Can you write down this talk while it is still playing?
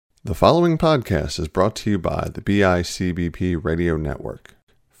The following podcast is brought to you by the BICBP Radio Network,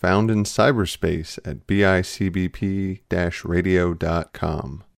 found in cyberspace at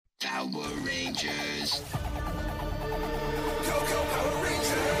bicbp-radio.com. Power Rangers. Go, go, Power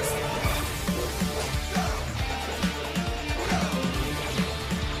Rangers!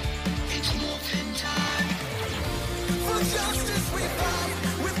 It's morphin' time. For justice we fight,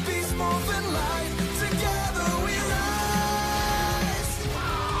 with peace, morphin' light. Together we rise!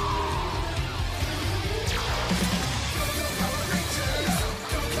 Go, go, Power Rangers!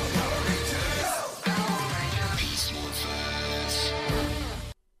 Go, go, Power Rangers! Peace Morphers.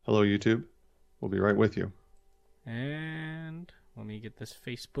 Hello, YouTube. We'll be right with you. And let me get this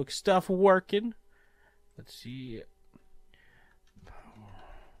Facebook stuff working. Let's see.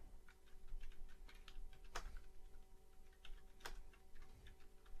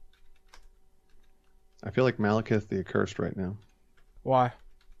 I feel like Malekith the Accursed right now. Why?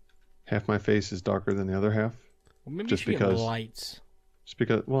 Half my face is darker than the other half. Well, maybe Just you should get because- lights. Just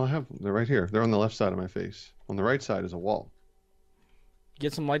because, well, they're right here. They're on the left side of my face. On the right side is a wall.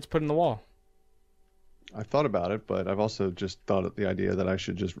 Get some lights put in the wall. I thought about it, but I've also just thought of the idea that I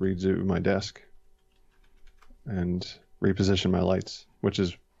should just redo my desk and reposition my lights, which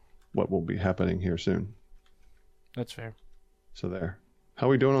is what will be happening here soon. That's fair. So there. How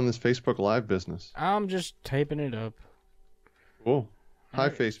are we doing on this Facebook Live business? I'm just taping it up. Cool. Hi,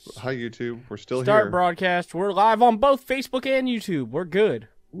 Alright. Facebook. Hi, YouTube. We're still Start here. broadcast. We're live on both Facebook and YouTube. We're good.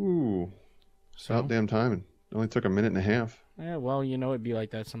 Ooh. It's So, about damn time. It only took a minute and a half. yeah, well, you know it'd be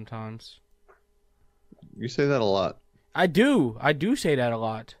like that sometimes. You say that a lot. I do. I do say that a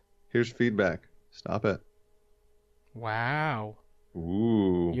lot. Here's feedback. Stop it. Wow.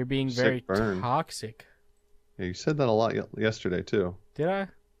 Ooh. You're being sick very burn. toxic. Yeah, you said that a lot yesterday, too. Did I?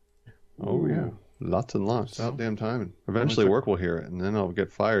 Oh, yeah. Ooh. Lots and lots. So? About damn time. Eventually, work will hear it, and then I'll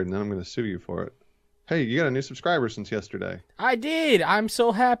get fired, and then I'm going to sue you for it. Hey, you got a new subscriber since yesterday. I did. I'm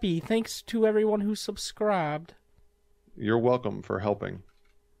so happy. Thanks to everyone who subscribed. You're welcome for helping.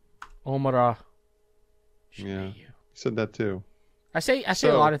 Omara. Yeah. You said that, too. I say a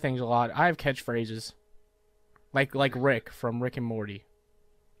So- lot of things a lot. I have catchphrases. Like Rick from Rick and Morty.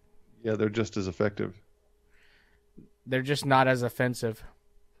 Yeah, they're just as effective. They're just not as offensive.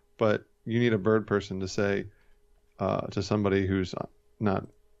 But you need a bird person to say to somebody who's not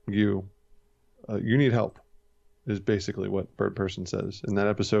you, you need help, is basically what bird person says. In that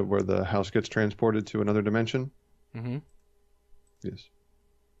episode where the house gets transported to another dimension? Mm-hmm. Yes.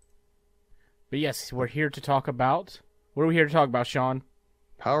 But yes, we're here to talk about... What are we here to talk about, Sean?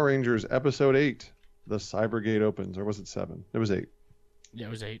 Power Rangers Episode 8, The Cybergate Opens. Or was it 7? It was 8. Yeah, it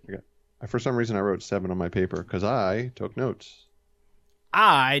was 8. For some reason, I wrote 7 on my paper because I took notes.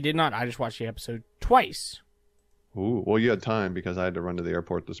 I did not. I just watched the episode twice. Ooh, well, you had time because I had to run to the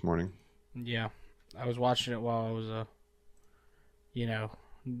airport this morning. Yeah. I was watching it while I was,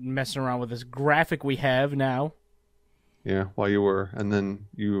 messing around with this graphic we have now. Yeah, while you were. And then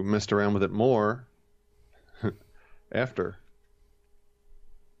you messed around with it more after.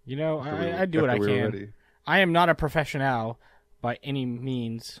 You know, After I do what I after we were can. ready. I am not a professional by any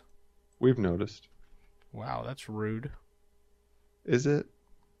means. We've noticed. Wow, that's rude. Is it?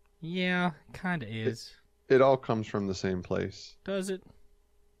 Yeah, kind of is. It all comes from the same place. Does it?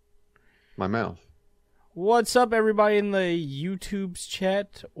 My mouth. What's up, everybody in the YouTube's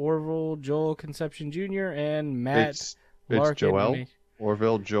chat? Orville, Joel, Conception Jr., and Matt. It's Larkin, Joel. me.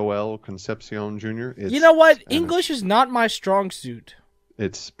 Orville Joel Concepcion Jr. It's You know what? Spanish. English is not my strong suit.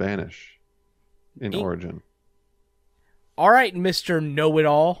 It's Spanish in origin. All right, Mr.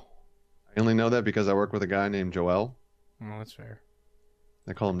 Know-It-All. I only know that because I work with a guy named Joel. Oh, that's fair.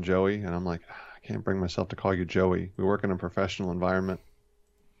 They call him Joey, and I'm like, I can't bring myself to call you Joey. We work in a professional environment.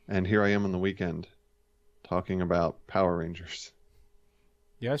 And here I am on the weekend talking about Power Rangers.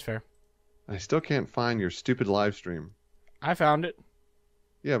 Yeah, that's fair. I still can't find your stupid live stream. I found it.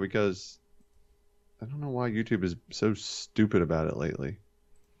 Yeah, because I don't know why YouTube is so stupid about it lately.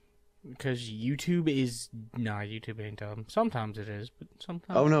 Because YouTube is... Nah, YouTube ain't dumb. Sometimes it is, but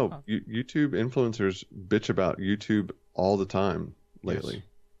sometimes... Oh it's no, not. YouTube influencers bitch about YouTube all the time lately.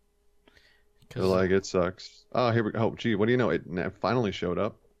 They're 'Cause, like, it sucks. Oh, here we go. Oh, gee, what do you know? It finally showed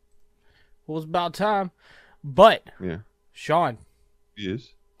up. well, it's about time. But, Yeah. Sean,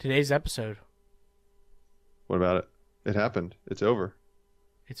 Yes. today's episode, What about it? It happened. It's over.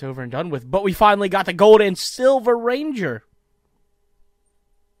 it's over and done with. But we finally got the Gold and Silver Ranger.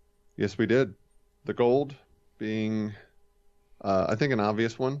 Yes, we did. The gold being, I think, an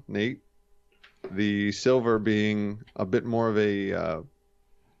obvious one, Nate. The silver being a bit more of a,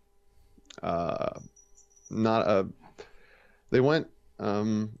 not a. They went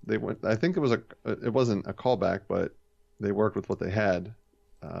They went. I think it wasn't a callback, but they worked with what they had.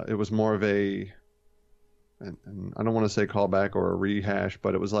 It was more of and I don't want to say callback or a rehash,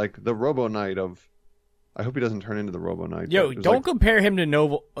 but it was like the Robo Knight of. I hope he doesn't turn into the Robo Knight. Yo, don't compare him to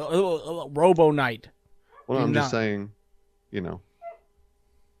Robo Knight. Well, Do I'm just not. saying, you know.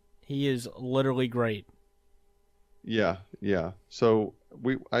 He is literally great. Yeah. So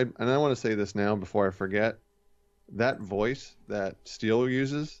I want to say this now before I forget. That voice that Steele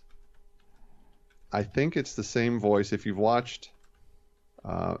uses, I think it's the same voice. If you've watched,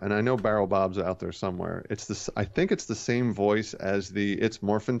 and I know Barrel Bob's out there somewhere. I think it's the same voice as the "It's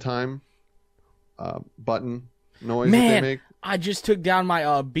Morphin' Time" button noise that they make. I just took down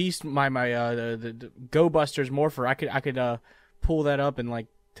my beast, the Go Busters morpher. I could pull that up and like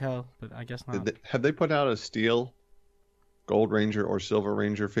tell, but I guess not. Have they put out a Steel, Gold Ranger, or Silver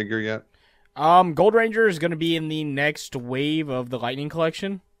Ranger figure yet? Gold Ranger is going to be in the next wave of the Lightning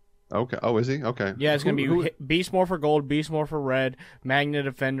Collection. Okay. Oh, is he? Okay. Yeah, it's going to be Beast Morpher Gold, Beast Morpher Red, Magna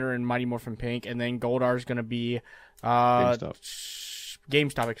Defender, and Mighty Morphin Pink, and then Goldar is going to be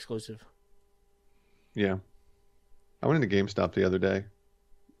GameStop exclusive. Yeah. I went into GameStop the other day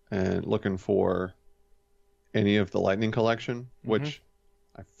and looking for any of the Lightning Collection, which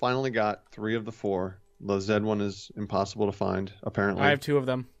I finally got 3 of the 4. The Zed one is impossible to find, apparently. I have 2 of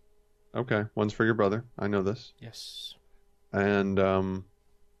them. Okay. One's for your brother. I know this. Yes. And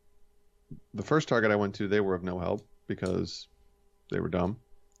the first Target I went to, they were of no help because they were dumb.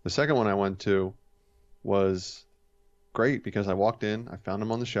 The second one I went to was great because I walked in, I found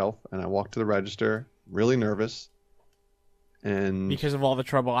them on the shelf, and I walked to the register, really nervous. And Because of all the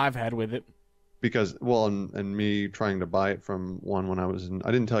trouble I've had with it. because, well, and me trying to buy it from one when I was in,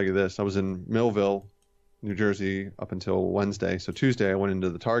 I didn't tell you this, I was in Millville, New Jersey up until Wednesday. So Tuesday I went into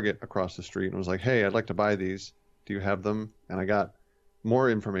the Target across the street and was like, hey, I'd like to buy these. Do you have them? And I got more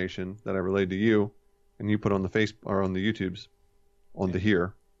information that I relayed to you and you put on the face or on the YouTubes, on the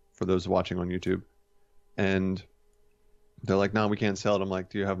here for those watching on YouTube. And they're like, nah, we can't sell it. I'm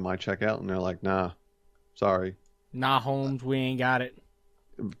like, do you have my checkout? And they're like, nah, sorry. Nah, Holmes, we ain't got it.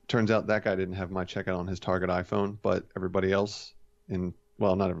 Turns out that guy didn't have my checkout on his Target iPhone, but everybody else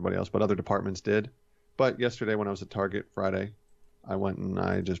well, not everybody else, but other departments did. But yesterday when I was at Target Friday, I went and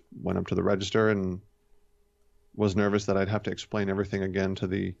I just went up to the register and was nervous that I'd have to explain everything again to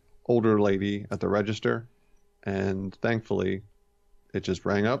the older lady at the register. And thankfully, it just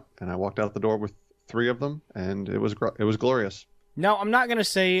rang up and I walked out the door with 3 of them and it was glorious. Now, I'm not going to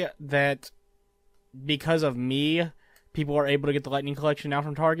say that because of me, people are able to get the Lightning Collection now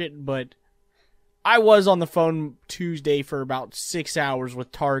from Target, but I was on the phone Tuesday for about 6 hours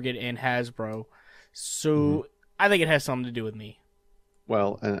with Target and Hasbro. So I think it has something to do with me.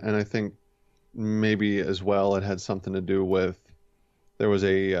 Well, and I think maybe as well it had something to do with, there was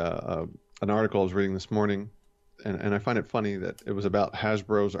an article I was reading this morning, and I find it funny that it was about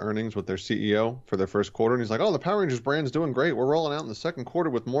Hasbro's earnings with their CEO for their first quarter, and he's like, oh, the Power Rangers brand's doing great. We're rolling out in the second quarter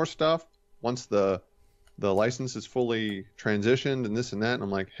with more stuff once the license is fully transitioned and this and that. And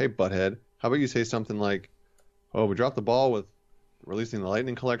I'm like, hey, butthead, how about you say something like, oh, we dropped the ball with releasing the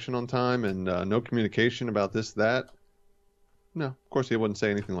Lightning Collection on time and no communication about this, that. No, of course he wouldn't say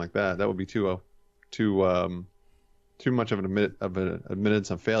anything like that. That would be too much of an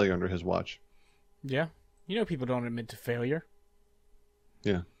admittance of failure under his watch. Yeah. You know people don't admit to failure.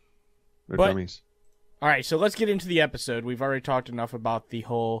 Yeah. They're But- dummies. All right, so let's get into the episode. We've already talked enough about the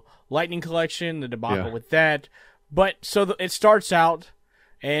whole Lightning Collection, the debacle Yeah. with that. But so it starts out,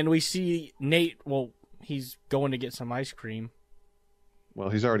 and we see Nate. Well, he's going to get some ice cream. Well,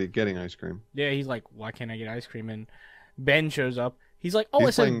 he's already getting ice cream. Yeah, he's like, "Why can't I get ice cream?" And Ben shows up. He's like, "Oh,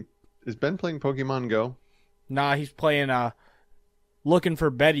 Is Ben playing Pokemon Go? Nah, he's playing looking for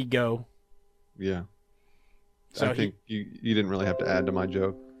Betty Go." Yeah. So I think you didn't really have to add to my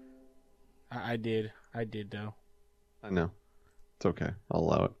joke. I did though. I know. It's okay. I'll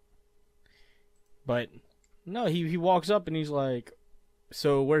allow it. But no, he walks up and he's like,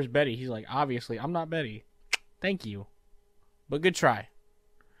 "So where's Betty?" He's like, "Obviously, I'm not Betty. Thank you, but good try."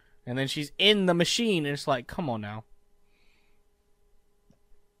 And then she's in the machine, and it's like, come on now.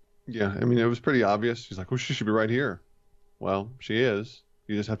 Yeah, I mean, it was pretty obvious. She's like, well, she should be right here. Well, she is.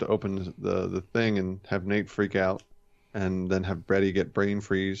 You just have to open the thing and have Nate freak out and then have Betty get brain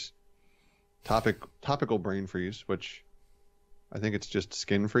freeze. Topical brain freeze, which I think it's just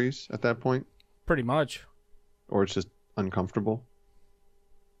skin freeze at that point. Pretty much. Or it's just uncomfortable.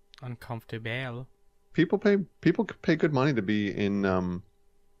 Uncomfortable. People pay good money to be in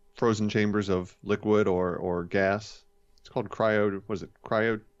frozen chambers of liquid or gas. It's called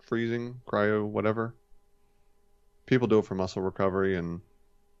cryo freezing, cryo whatever. people do it for muscle recovery and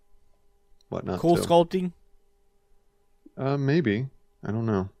whatnot. Cool too. sculpting. Maybe. I don't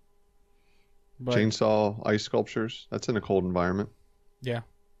know. But Chainsaw ice sculptures. That's in a cold environment. yeah.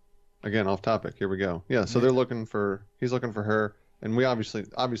 Again, off topic. Here we go. Yeah, so he's looking for her, and we obviously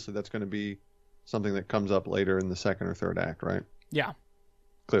that's going to be something that comes up later in the second or third act, right? Yeah.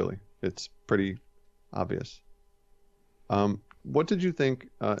 Clearly, it's pretty obvious. What did you think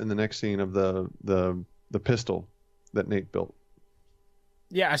in the next scene of the pistol that Nate built?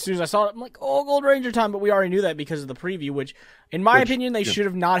 Yeah, as soon as I saw it, I'm like, oh, Gold Ranger time, but we already knew that because of the preview, which, in my opinion, they should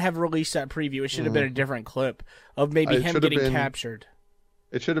have not have released that preview. It should have been a different clip of maybe It him should have getting been- captured.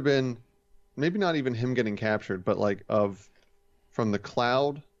 It should have been maybe not even him getting captured, but like from the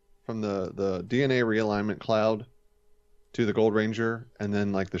cloud, from the DNA realignment cloud to the Gold Ranger, and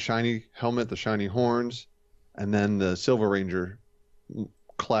then like the shiny helmet, the shiny horns, and then the Silver Ranger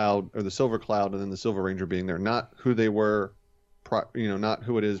cloud, or the Silver Cloud, and then the Silver Ranger being there. Not who they were, not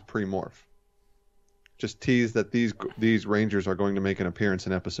who it is pre-morph. Just tease that these Rangers are going to make an appearance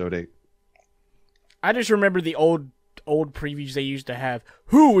in episode 8. I just remember the old previews they used to have.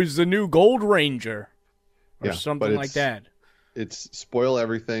 Who is the new Gold Ranger? Or Yeah, something but like that. It's spoil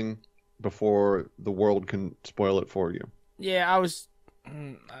everything before the world can spoil it for you. Yeah,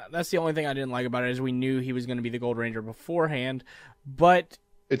 that's the only thing I didn't like about it, is we knew he was going to be the Gold Ranger beforehand, but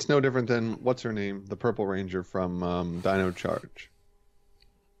It's no different than, what's her name, the Purple Ranger from Dino Charge.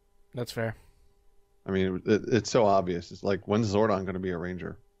 that's fair. I mean, it's so obvious. It's like, when's Zordon going to be a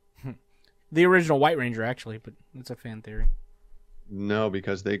Ranger? The original White Ranger, actually, but that's a fan theory. No,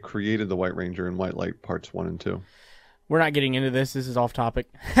 because they created the White Ranger in White Light Parts 1 and 2. We're not getting into this. This is off topic.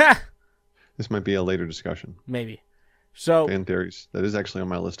 This might be a later discussion. Maybe. So, Fan theories. That is actually on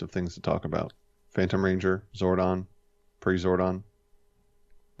my list of things to talk about. Phantom Ranger, Zordon, pre-Zordon,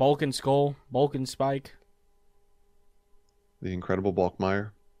 Bulk and Skull, Bulk and Spike. the Incredible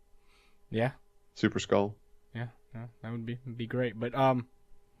Bulkmeyer, Yeah. Super Skull. Yeah, that would be great. But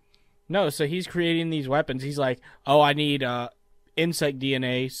no, so he's creating these weapons. He's like, oh, I need insect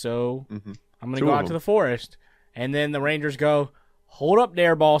DNA, so Mhm. I'm gonna Two go of out to them. the forest. And then the Rangers go, hold up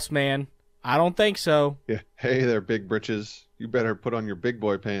there, boss man. I don't think so. Yeah. Hey there, big britches. You better put on your big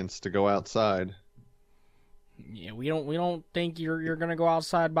boy pants to go outside. Yeah, we don't think you're gonna go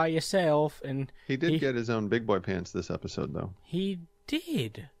outside by yourself. And He did get his own big boy pants this episode, though. he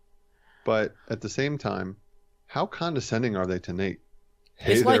did. But at the same time, how condescending are they to Nate?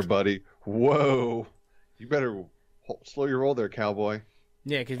 Hey It's there, like- buddy. Whoa. You better slow your roll there, cowboy.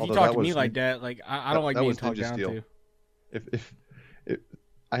 Yeah, because if you Although talk that to me was- like that, like I don't like that being was talked Ninja down Steel. to. If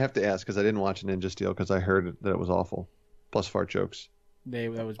I have to ask because I didn't watch Ninja Steel because I heard that it was awful. Plus fart jokes That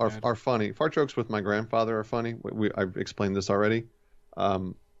was are bad. funny. Fart jokes with my grandfather are funny. I've explained this already.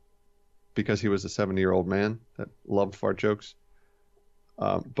 Because he was a 70-year-old man that loved fart jokes.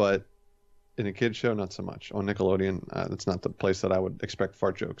 But in a kid's show, not so much. On Nickelodeon, that's not the place that I would expect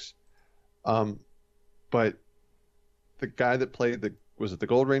fart jokes. But the guy that played was it the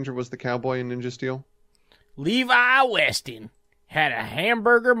Gold Ranger was the cowboy in Ninja Steel? Levi Weston had a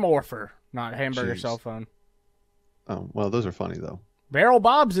hamburger morpher, not hamburger Jeez. cell phone. Oh, well, those are funny though. Barrel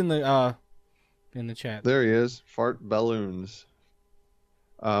Bob's in the chat. There he is. Fart balloons.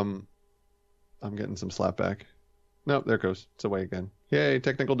 I'm getting some slapback. Nope, there it goes. It's away again. Yay,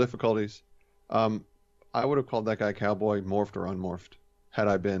 technical difficulties. I would have called that guy cowboy, morphed or unmorphed, had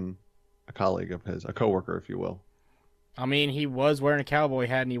I been a colleague of his, a coworker, if you will. I mean, he was wearing a cowboy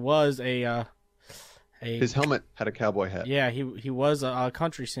hat, and he was a His helmet had a cowboy hat. yeah, he was a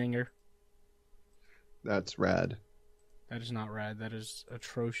country singer. That's rad. That is not rad. That is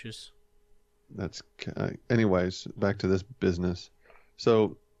atrocious. That's anyways, back to this business.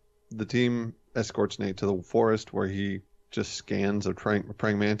 So the team escorts Nate to the forest where he just scans a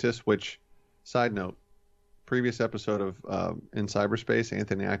praying mantis, which, side note, previous episode of In Cyberspace,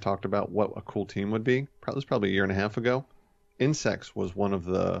 Anthony and I talked about what a cool team would be. It was probably a year and a half ago. Insects was one of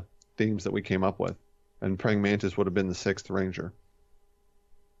the themes that we came up with, and praying mantis would have been the 6th Ranger.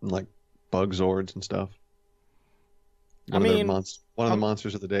 And like bug zords and stuff. One of the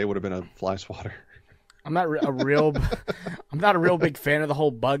monsters of the day would have been a fly swatter. I'm not a real I'm not a real big fan of the whole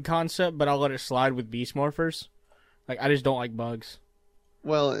bug concept, but I'll let it slide with beast morphers. Like, I just don't like bugs.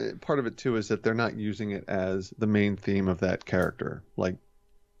 Well, part of it too is that they're not using it as the main theme of that character. Like,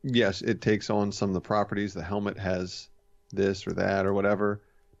 yes, it takes on some of the properties. The helmet has this or that or whatever,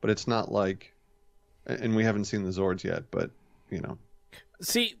 but it's not like, and we haven't seen the Zords yet, but you know.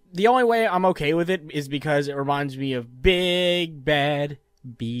 See, the only way I'm okay with it is because it reminds me of Big Bad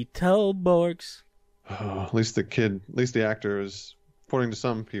Beetleborgs. At least the actor is, according to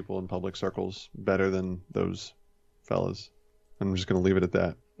some people in public circles, better than those fellas. I'm just gonna leave it at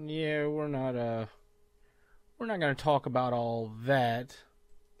that. Yeah, we're not gonna talk about all that.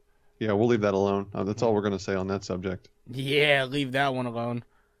 Yeah, we'll leave that alone. That's all we're gonna say on that subject. Yeah, leave that one alone.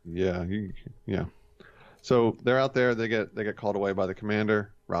 Yeah, yeah. So they're out there. They get called away by the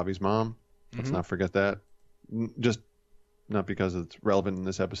commander, Robbie's mom. Let's not forget that. Just not because it's relevant in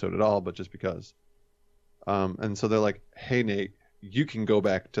this episode at all, but just because. And so they're like, "Hey Nate, you can go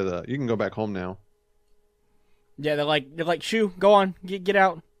back home now." Yeah, they're like, shoo, go on, get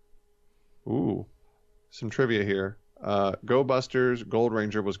out. Ooh, some trivia here. Go Buster's Gold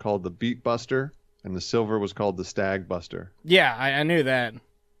Ranger was called the Beat Buster, and the Silver was called the Stag Buster. Yeah, I knew that.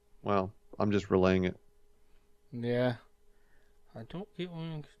 Well, I'm just relaying it. Yeah. I don't get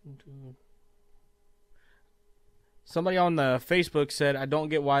why. Somebody on the Facebook said, I don't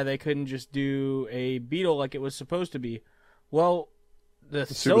get why they couldn't just do a beetle like it was supposed to be. Well, the suit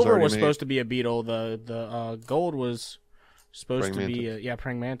was silver already was made. supposed to be a beetle. The gold was supposed Praying to be mantis.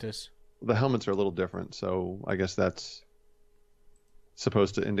 praying mantis. The helmets are a little different, so I guess that's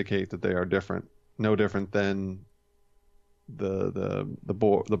supposed to indicate that they are different. No different than the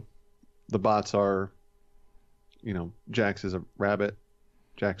bots are. You know, Jax is a rabbit.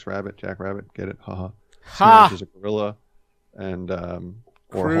 Jack Rabbit, get it? Haha. Ha! Smash is a gorilla, and or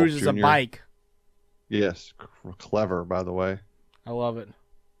Cruz Hulk is a Jr.. bike. Yes, clever by the way. I love it.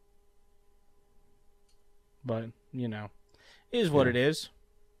 But, it is what it is.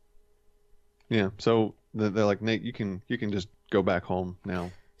 Yeah, so they're like, Nate, you can just go back home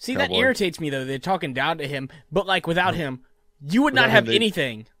now. See, Cowboy. that irritates me, though. They're talking down to him, but, without him, you would Without not him, have they-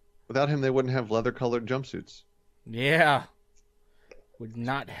 anything. Without him, they wouldn't have leather-colored jumpsuits. Yeah. Would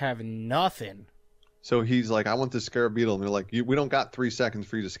not have nothing. So he's like, I want this scarab beetle, and they're like, we don't got 3 seconds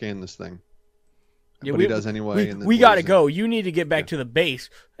for you to scan this thing. Yeah, But he does anyway. and then We got to leaves it. go. You need to get back to the base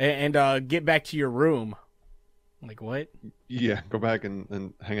and get back to your room. Like, what? Yeah, go back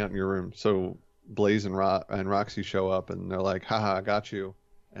and hang out in your room. So Blaze and Roxy show up, and they're like, haha, I got you.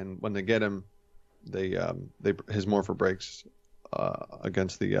 And when they get him, his morpher breaks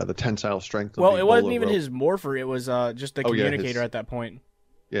against the tensile strength of Well, the it wasn't bolo even rope. his morpher. It was just the Oh, yeah, communicator at that point.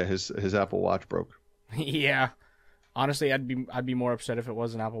 Yeah, his Apple Watch broke. Yeah. Honestly, I'd be more upset if it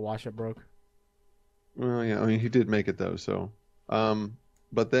was an Apple Watch that broke. Well, yeah, I mean, he did make it though. So,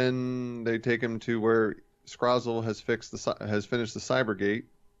 but then they take him to where Scrozzle has finished the Cybergate,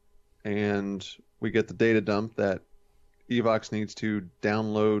 and we get the data dump that Evox needs to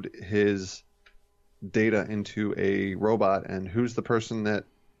download his data into a robot, and who's the person that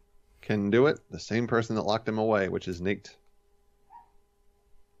can do it? The same person that locked him away, which is Nate.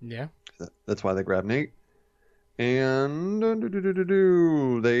 Yeah. That's why they grab Nate. And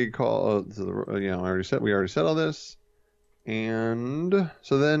they call. We already said all this. And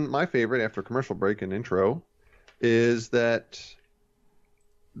so then my favorite after commercial break and intro is that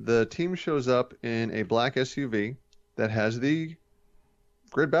the team shows up in a black SUV that has the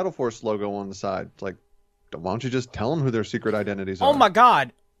Grid Battle Force logo on the side. It's like, why don't you just tell them who their secret identities are? Oh my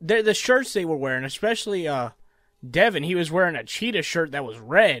God, the shirts they were wearing, especially Devin, he was wearing a cheetah shirt that was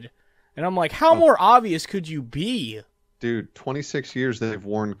red, and I'm like, how more obvious could you be? Dude, 26 years they've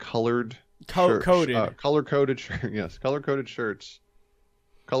worn colored Coded. color-coded shirts. Yes, color-coded shirts.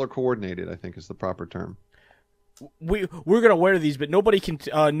 Color-coordinated, I think is the proper term. We're gonna wear these, but nobody can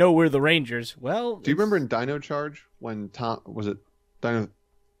know we're the Rangers. Well, Do you remember in Dino Charge when Dino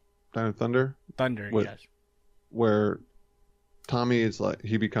Thunder? Thunder? what- Yes. Where Tommy is like,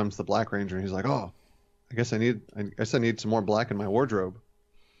 he becomes the Black Ranger, and he's like, oh, I guess I need some more black in my wardrobe.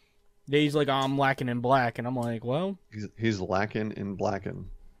 Yeah, he's like, I'm lacking in black, and I'm like, well, He's lacking in blacken.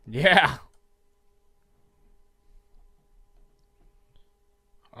 yeah.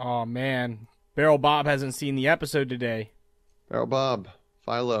 Oh man, Barrel Bob hasn't seen the episode today. Barrel Bob,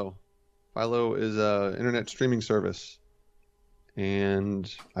 Philo. Philo is a internet streaming service,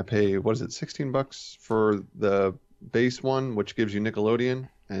 and I pay $16 for the base one, which gives you Nickelodeon,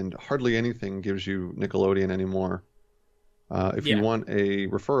 and hardly anything gives you Nickelodeon anymore. If Yeah. you want a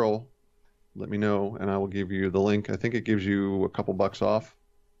referral, let me know, and I will give you the link. I think it gives you a couple bucks off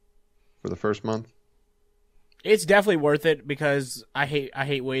for the first month. It's definitely worth it because I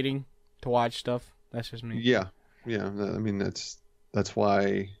hate waiting to watch stuff. That's just me. Yeah. I mean, that's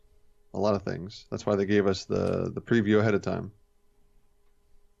why a lot of things. That's why they gave us the preview ahead of time.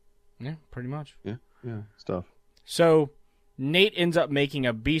 Yeah, pretty much. Yeah, stuff. So Nate ends up making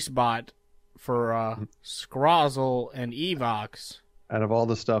a beast bot for Scrozzle and Evox. Out of all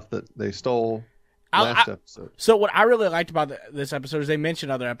the stuff that they stole I- last episode. So what I really liked about this episode is they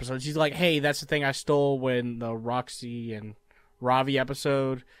mentioned other episodes. He's like, hey, that's the thing I stole when the Roxy and Ravi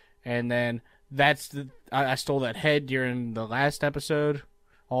episode. And then that's I stole that head during the last episode.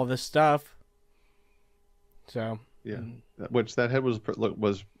 All this stuff. So Yeah, which that head was.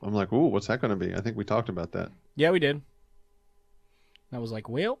 I'm like, ooh, what's that going to be? I think we talked about that. yeah, we did. I was like,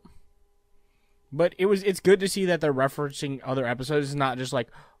 well, but it's good to see that they're referencing other episodes. It's not just like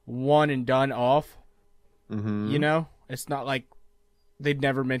one and done off. Mm-hmm. You know, it's not like they'd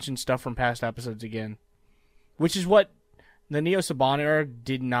never mention stuff from past episodes again, which is what the Neo Saban era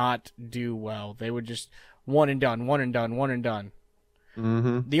did not do well. They would just one and done, one and done, one and done.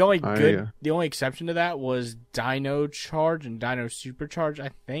 Mm-hmm. The only exception to that was Dino Charge and Dino Supercharge,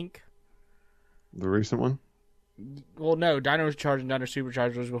 I think. The recent one. Well, no, Dino Charge and Dino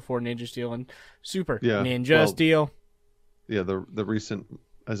Supercharge was before Ninja Steel and Super Yeah, Ninja Steel. Yeah, the recent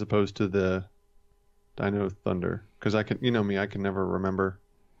as opposed to the Dino Thunder, because I can, you know me, I can never remember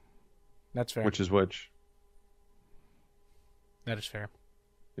That's fair. which is which. That is fair.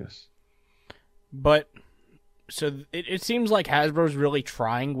 Yes. But so it seems like Hasbro's really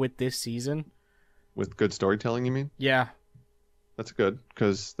trying with this season. With good storytelling, you mean? Yeah, That's good,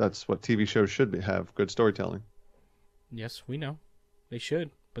 because that's what TV shows should have, good storytelling. yes, we know they should,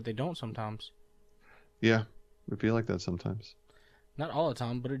 but they don't sometimes. Yeah, we feel like that sometimes. Not all the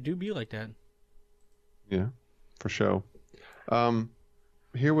time, but it do be like that. Yeah, for sure.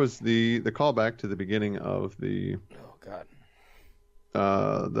 Here was the callback to the beginning of the Oh God.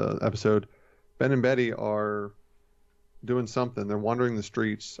 the episode. Ben and Betty are doing something. They're wandering the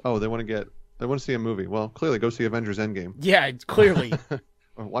streets. Oh, they want to see a movie. Well, clearly go see Avengers Endgame. Yeah, it's clearly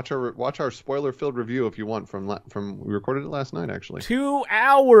Watch our spoiler-filled review if you want from we recorded it last night actually. 2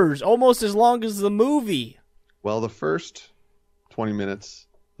 hours, almost as long as the movie. Well, the first 20 minutes,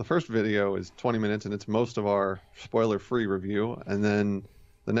 the first video is 20 minutes and it's most of our spoiler-free review, and then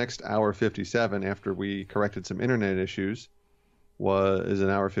the next hour 57 after we corrected some internet issues is an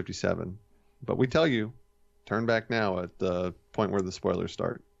hour 57. But we tell you, turn back now at the point where the spoilers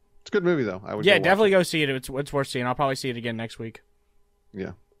start. It's a good movie though. I would Yeah, go watch definitely it. go see it. It's worth seeing. I'll probably see it again next week.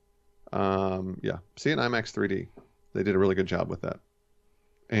 Yeah. Yeah. See it in IMAX 3D. They did a really good job with that.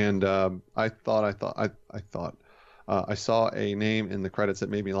 And I saw a name in the credits that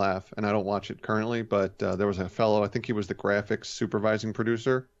made me laugh, and I don't watch it currently, but there was a fellow, I think he was the graphics supervising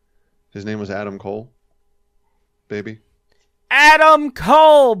producer. His name was Adam Cole. Baby. Adam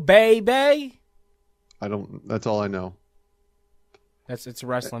Cole, baby. That's all I know. It's a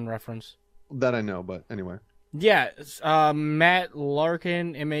wrestling reference. That I know, but anyway. Yeah, Matt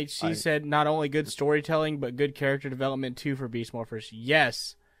Larkin, MHC, said not only good storytelling, but good character development too for Beast Morphers.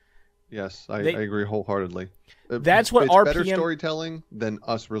 Yes. Yes, I agree wholeheartedly. That's what it's RPM better storytelling than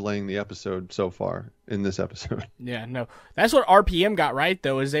us relaying the episode so far in this episode. Yeah, no. That's what RPM got right,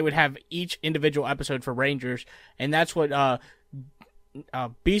 though, is they would have each individual episode for Rangers, and that's what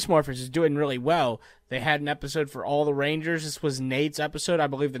Beast Morphers is doing really well. They had an episode for all the Rangers. This was Nate's episode. I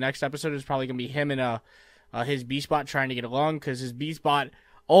believe the next episode is probably going to be him and his Beastbot trying to get along, because his Beastbot,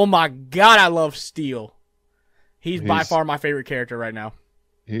 oh my god, I love Steel. He's by far my favorite character right now.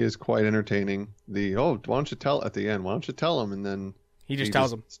 He is quite entertaining. Why don't you tell at the end? Why don't you tell him? And then He just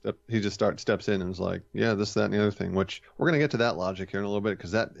tells him. He just steps in and is like, yeah, this, that, and the other thing. Which we're gonna get to that logic here in a little bit,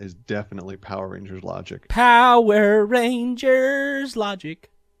 because that is definitely Power Rangers logic. Power Rangers logic.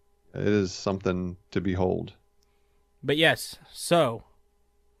 It is something to behold. But yes, so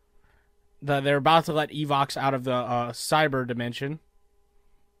they're about to let Evox out of the cyber dimension,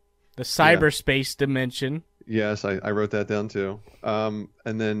 the cyberspace dimension. Yes, I wrote that down too. And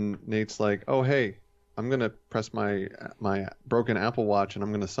then Nate's like, oh, hey, I'm going to press my broken Apple Watch and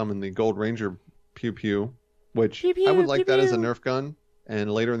I'm going to summon the Gold Ranger Pew Pew, which Pew, pew, I would like pew, that as a pew. Nerf gun.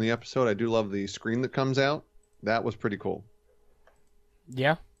 And later in the episode, I do love the screen that comes out. That was pretty cool.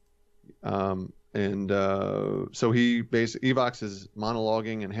 Yeah. So Evox is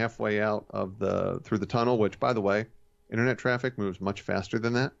monologuing and halfway out of through the tunnel, which, by the way, internet traffic moves much faster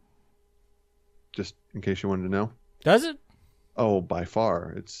than that. Just in case you wanted to know. Does it? Oh, by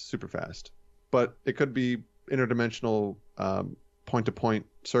far. It's super fast. But it could be interdimensional point-to-point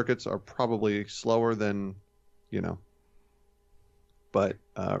circuits are probably slower than, But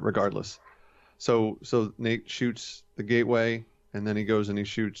regardless. So Nate shoots the gateway, and then he goes and he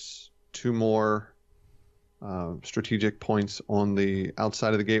shoots 2 more strategic points on the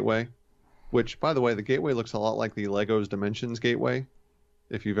outside of the gateway, which, by the way, the gateway looks a lot like the Lego's Dimensions gateway,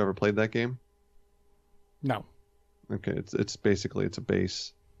 if you've ever played that game. No. Okay, it's basically a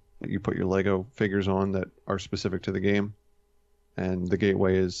base that you put your Lego figures on that are specific to the game, and the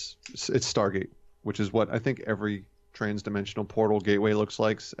gateway it's Stargate, which is what I think every trans-dimensional portal gateway looks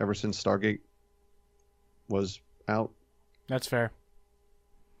like ever since Stargate was out. That's fair.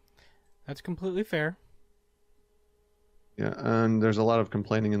 That's completely fair. Yeah, and there's a lot of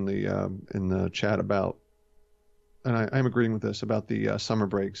complaining in the chat about, and I'm agreeing with this about the summer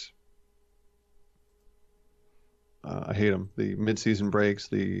breaks. I hate them. The mid-season breaks,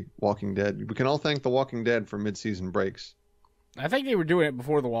 the Walking Dead. We can all thank the Walking Dead for mid-season breaks. I think they were doing it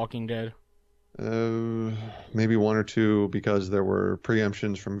before The Walking Dead. Maybe one or two because there were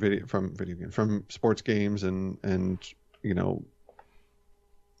preemptions from sports games and you know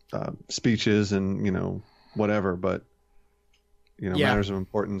speeches and whatever, but Yeah. matters of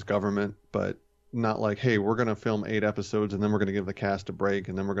importance, government, but not like, hey, we're gonna film 8 episodes and then we're gonna give the cast a break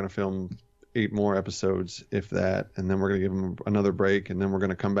and then we're gonna film 8 more episodes, if that, and then we're gonna give them another break and then we're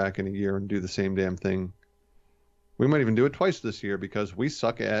gonna come back in a year and do the same damn thing. We might even do it twice this year because we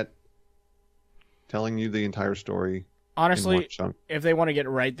suck at telling you the entire story in Honestly, one chunk. if they want to get it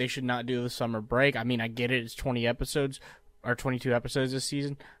right, they should not do the summer break. I mean, I get it. It's 20 episodes or 22 episodes this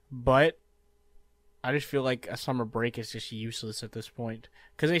season, but I just feel like a summer break is just useless at this point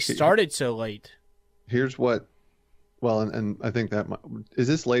because they started so late. Here's what, well, and I think is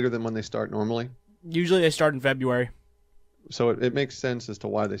this later than when they start normally? Usually they start in February. So it makes sense as to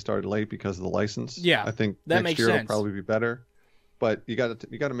why they started late because of the license. Yeah, I think that next makes year sense. it'll probably be better, but you got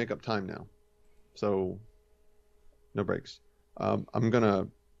to make up time now. So no breaks. I'm gonna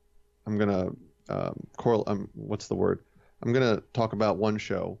what's the word? I'm gonna talk about one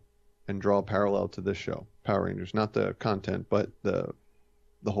show and draw a parallel to this show, Power Rangers, not the content, but the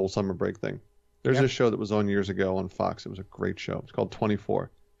whole summer break thing. There's Yeah. a show that was on years ago on Fox. It was a great show. It's called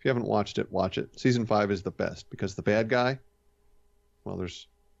 24. If you haven't watched it, watch it. Season 5 is the best because the bad guy, well,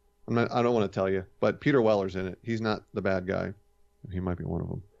 I don't want to tell you, but Peter Weller's in it. He's not the bad guy. He might be one of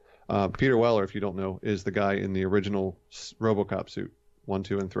them. Peter Weller, if you don't know, is the guy in the original RoboCop suit, 1,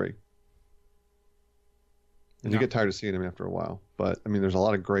 2, and 3. And you No. get tired of seeing him after a while. But, I mean, there's a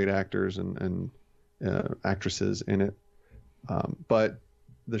lot of great actors and actresses in it. But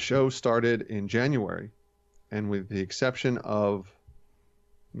the show started in January, and with the exception of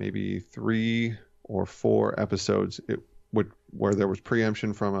maybe 3 or 4 episodes, where there was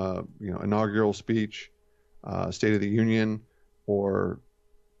preemption from a inaugural speech, State of the Union, or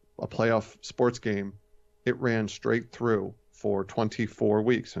a playoff sports game, it ran straight through for 24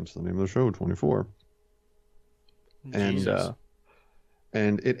 weeks. Hence the name of the show, 24. Jesus.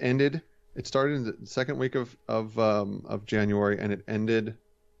 And it ended. It started in the second week of January, and it ended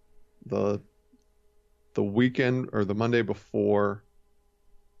the weekend or the Monday before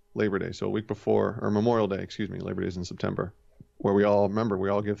Labor Day, so a week before, or Memorial Day, excuse me. Labor Day is in September, where we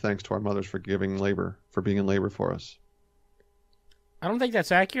all give thanks to our mothers for being in labor for us. I don't think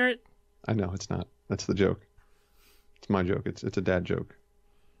that's accurate. I know it's not. That's the joke. It's my joke. It's a dad joke.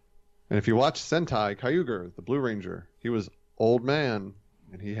 And if you watch Sentai Kyuger, the Blue Ranger, he was old man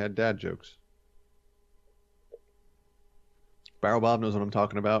and he had dad jokes. Barrel Bob knows what I'm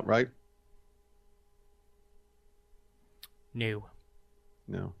talking about, right? No.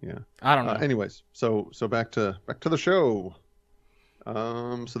 No, yeah. I don't know. Anyways, so back to the show.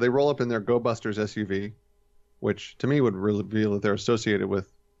 So they roll up in their Go Busters SUV, which to me would reveal that they're associated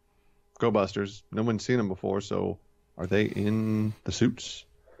with Go Busters. No one's seen them before, so are they in the suits?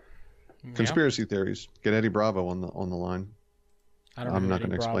 Yeah. Conspiracy theories. Get Eddie Bravo on the line. I don't know I'm who not Eddie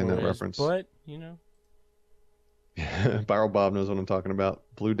going to explain Bravo that is, reference. But, Barrel Bob knows what I'm talking about.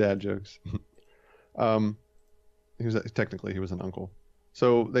 Blue dad jokes. He was an uncle.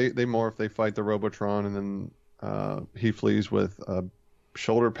 So they morph. They fight the Robotron, and then he flees with a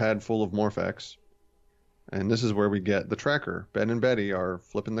shoulder pad full of Morph-X. And this is where we get the tracker. Ben and Betty are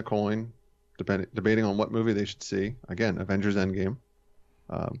flipping the coin, debating on what movie they should see. Again, Avengers Endgame.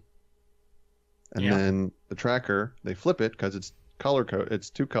 And Yeah. then the tracker, they flip it because it's color code. It's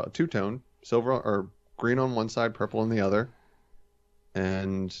two-tone, silver or green on one side, purple on the other.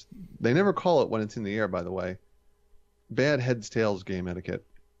 And they never call it when it's in the air, by the way. Bad heads tails game etiquette.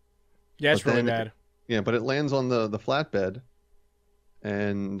 yeah, it's But really then- bad. Yeah, but it lands on the flatbed,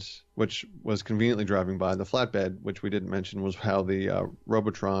 and which was conveniently driving by. The flatbed, which we didn't mention, was how the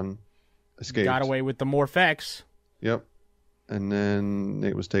Robotron escaped. Got away with the Morph-X. Yep. And then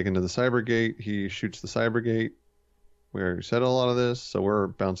it was taken to the Cybergate. He shoots the Cybergate. We already said a lot of this, so we're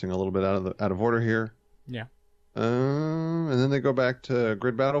bouncing a little bit out of order here. Yeah. And then they go back to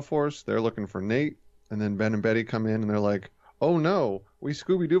Grid Battle Force. They're looking for Nate, and then Ben and Betty come in, and they're like, "Oh no, we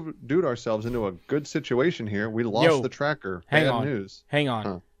Scooby-Dooed ourselves into a good situation here. We lost Yo, the tracker. hang Bad on. news." Hang on.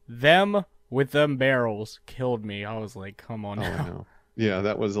 Huh. Them with them barrels killed me. I was like, come on Oh, now. I know. Yeah,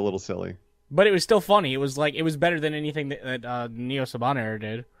 that was a little silly. But it was still funny. It was better than anything that Neo Saban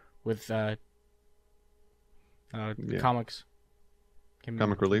did with Yeah. comics.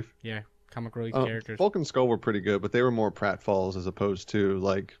 Comic relief. Yeah, comic relief characters. Bulk and Skull were pretty good, but they were more pratfalls as opposed to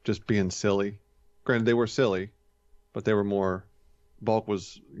like just being silly. Granted, they were silly, but they were more. Bulk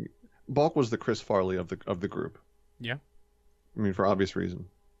was the Chris Farley of the group. Yeah, I mean, for obvious reason.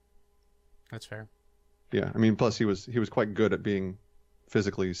 that's fair. Yeah, I mean, plus he was quite good at being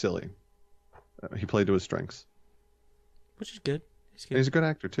physically silly. He played to his strengths. Which is good. It's And good. he's a good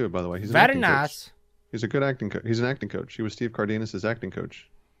actor too, by the way. He's an Very acting coach. nice. He's a good acting coach. He's an acting coach. He was Steve Cardenas' acting coach.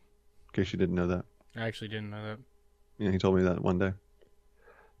 In case you didn't know that. I actually didn't know that. Yeah, he told me that one day.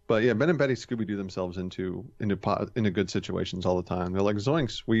 But yeah, Ben and Betty Scooby-Doo themselves into good situations all the time. They're like,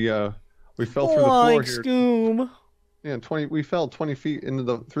 zoinks, we fell through the floor here. Scoob. Yeah, we fell 20 feet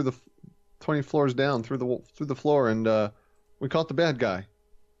through the 20 floors down through the floor, and we caught the bad guy.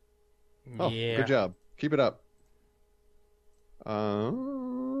 Oh, Yeah. good job. Keep it up.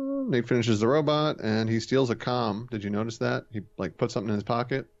 Nate finishes the robot, and he steals a comm. Did you notice that? He like put something in his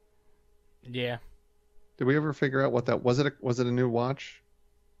pocket. Yeah. Did we ever figure out what that was? Was it a new watch,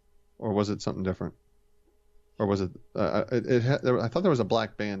 or was it something different, or was it? I thought there was a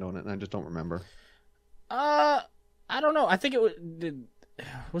black band on it, and I just don't remember. I don't know. I think it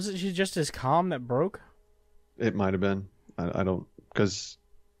was it just his comm that broke? It might have been. I don't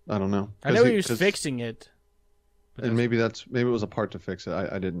know. I know he was fixing it. But And maybe it was a part to fix it.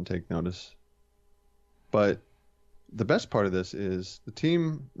 I didn't take notice. But the best part of this is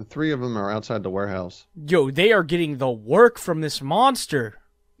the three of them are outside the warehouse. yo, they are getting the work from this monster.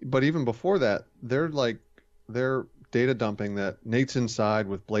 But even before that, they're data dumping that Nate's inside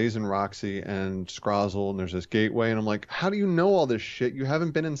with Blaze and Roxy and Scrozzle, and there's this gateway, and I'm like, how do you know all this shit? You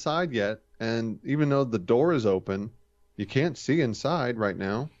haven't been inside yet, and even though the door is open, you can't see inside right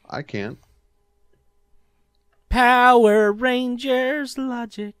now. I can't. Power Rangers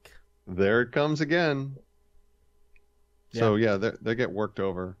logic. There it comes again. So yeah, they get worked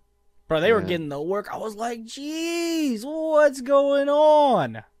over. Bro, they were Yeah. getting the work. I was like, jeez, what's going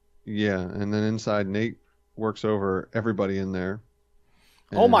on? Yeah, and then inside Nate works over everybody in there.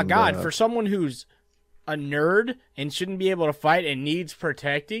 Oh my And, god, for someone who's a nerd and shouldn't be able to fight and needs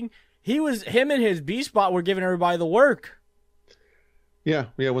protecting, him and his B-Spot were giving everybody the work. Yeah,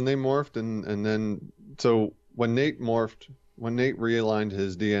 when they morphed and then so when Nate realigned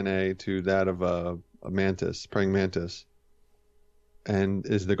his DNA to that of a mantis, praying mantis, and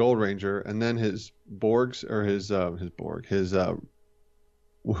is the Gold Ranger, and then his Borgs or his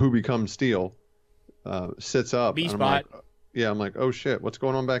who becomes Steel sits up. and I'm B-Spot. like, I'm like, oh shit, what's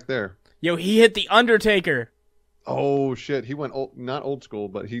going on back there? Yo, he hit the Undertaker. Oh shit, he went not old school,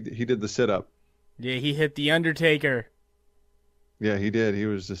 but he did the sit up. Yeah, he hit the Undertaker. Yeah, he did. He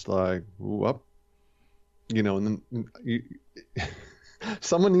was just like, whoop. And then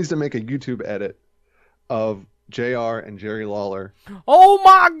someone needs to make a YouTube edit of JR and Jerry Lawler. Oh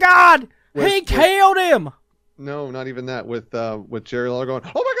my god! He With- killed him! No, not even that. With Jerry Lawler going,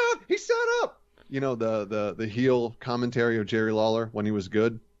 oh my god, he set up. The heel commentary of Jerry Lawler when he was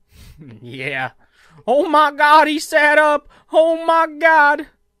good. Yeah. Oh my god, he sat up! Oh my god!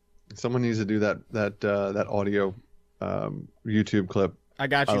 Someone needs to do that audio YouTube clip. I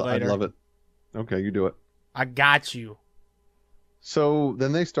got you later. I'd love it. Okay, you do it. I got you. So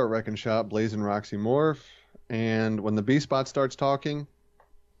then they start wrecking shop. Blaze and Roxy morph, and when the B-Spot starts talking,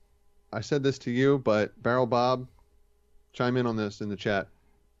 I said this to you, but Barrel Bob, chime in on this in the chat.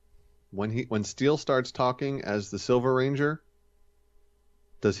 When Steel starts talking as the Silver Ranger,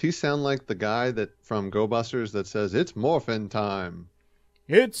 does he sound like the guy from Go Busters that says it's morphin' time?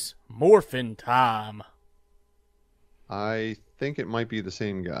 It's morphin' time. I think it might be the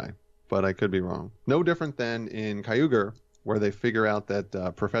same guy, but I could be wrong. No different than in Kyuger, where they figure out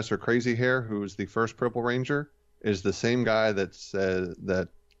that Professor Crazy Hair, who's the first Purple Ranger, is the same guy that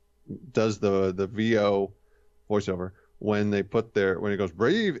does the VO voiceover when it goes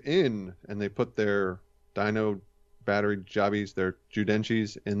brave in, and they put their Dino battery jobbies, their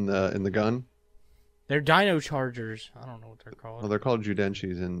Judenchis in the gun. They're Dino Chargers. I don't know what they're called. Well, they're called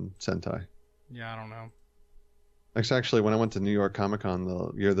Judenchis in Sentai. Yeah, I don't know. It's actually when I went to New York Comic Con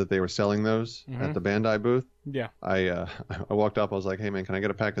the year that they were selling those at the Bandai booth. Yeah. I walked up. I was like, "Hey man, can I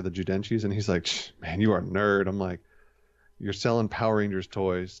get a pack of the Judenchis?" And he's like, "Man, you are a nerd." I'm like, "You're selling Power Rangers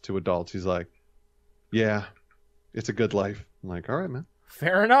toys to adults." He's like, "Yeah, it's a good life." I'm like, "All right, man."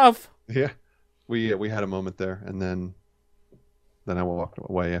 Fair enough. Yeah, we had a moment there, and then I walked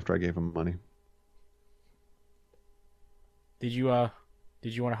away after I gave him money. Did you want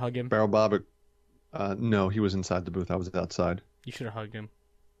to hug him? Barrel Bob, no, he was inside the booth. I was outside. You should have hugged him.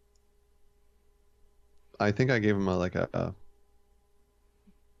 I think I gave him a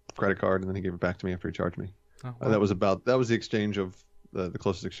credit card, and then he gave it back to me after he charged me. Oh, well. That was the exchange of the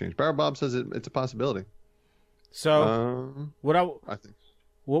closest exchange. Barrel Bob says it's a possibility. So what I think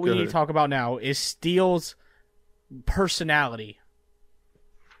what we Go need ahead. to talk about now is Steele's personality.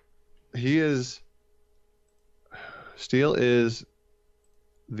 Steele is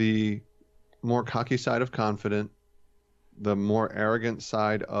the more cocky side of confident, the more arrogant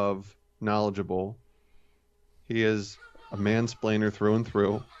side of knowledgeable. He is a mansplainer through and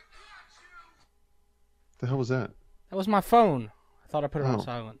through. The hell was that? That was my phone. I thought I put it on Oh.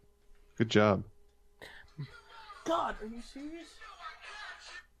 silent. Good job. God, are you serious?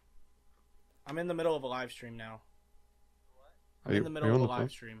 I'm in the middle of a live stream now. I'm Are in you- the are middle you of on a the phone?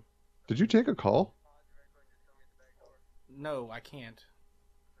 live stream. Did you take a call? No, I can't.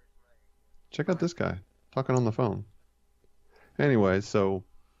 Check out this guy talking on the phone. Anyway, so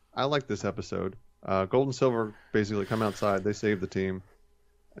I like this episode. Gold and Silver basically come outside. They save the team.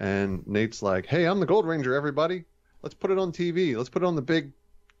 And Nate's like, hey, I'm the Gold Ranger, everybody. Let's put it on TV. Let's put it on the big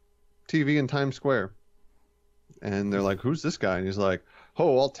TV in Times Square. And they're like, who's this guy? And he's like,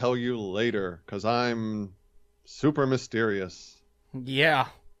 oh, I'll tell you later because I'm super mysterious. Yeah.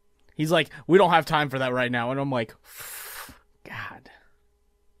 He's like, we don't have time for that right now. And I'm like, God.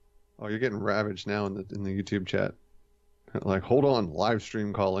 Oh, you're getting ravaged now in the YouTube chat. Like, hold on, live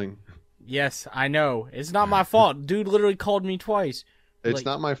stream calling. Yes, I know. It's not my fault. Dude literally called me twice. It's Like-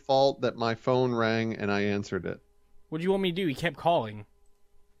 not my fault that my phone rang and I answered it. What do you want me to do? He kept calling.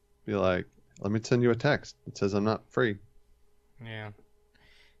 Be like, let me send you a text. It says I'm not free. Yeah.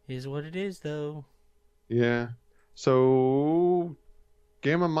 Is what it is, though. Yeah. So,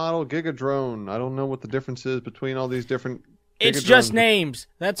 Gamma Model Giga Drone. I don't know what the difference is between all these different. It's Giga just drones. names.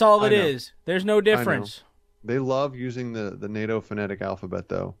 That's all it I know. is. There's no difference. They love using the NATO phonetic alphabet,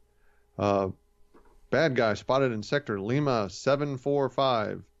 though. Bad guy spotted in sector Lima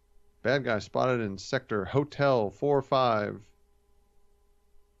 745. Bad guy spotted in sector Hotel 45.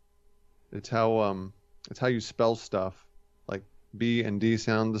 It's how you spell stuff. Like B and D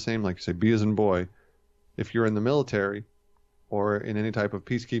sound the same. Like you say B as in boy. If you're in the military or in any type of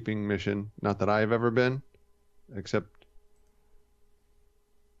peacekeeping mission, not that I have ever been, except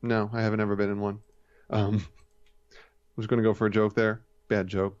no, I haven't ever been in one. Was going to go for a joke there. Bad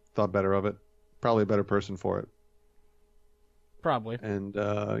joke. Thought better of it. Probably a better person for it. Probably. And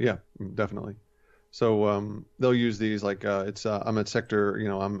yeah, definitely. So they'll use these like I'm at sector. You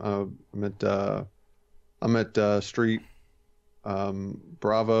know, I'm at street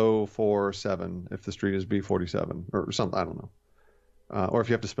Bravo 47 if the street is B47 or something. I don't know. Or if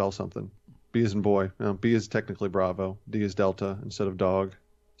you have to spell something. B is in boy. No, B is technically Bravo. D is Delta instead of dog.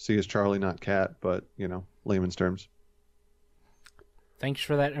 C is Charlie, not cat, but you know, layman's terms. Thanks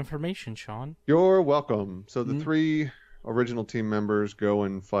for that information, Sean. You're welcome. So the three original team members go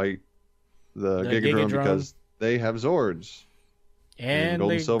and fight the Gigadrone Gigadrone. because they have Zords. And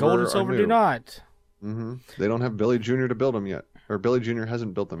Gold the and Silver Gold and are Silver new. do not. They don't have Billy Jr. to build them yet, or Billy Jr.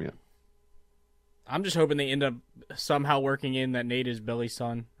 hasn't built them yet. I'm just hoping they end up somehow working in that Nate is Billy's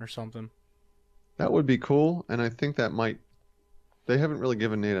son or something. That would be cool, and I think that might. They haven't really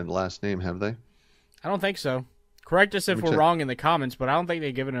given Nate a last name, have they? I don't think so. Correct us if Let me we're check. wrong in the comments, but I don't think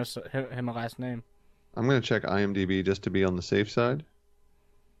they've given us him a last name. I'm gonna check IMDb just to be on the safe side.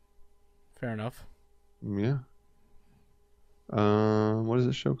 Fair enough. Yeah. What is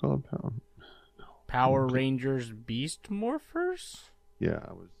this show called? Power Rangers Beast Morphers? Yeah,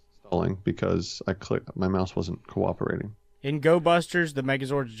 I was stalling because my mouse wasn't cooperating. In Go Busters, the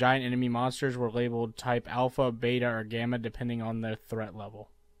Megazord's giant enemy monsters were labeled type Alpha, Beta, or Gamma depending on their threat level.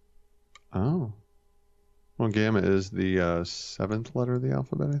 Oh. Well, Gamma is the seventh letter of the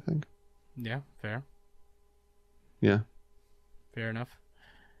alphabet, I think. Yeah, fair. Yeah. Fair enough.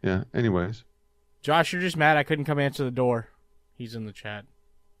 Yeah. Anyways. Josh, you're just mad I couldn't come answer the door. He's in the chat.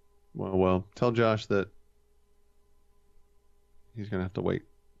 Well, tell Josh that he's going to have to wait.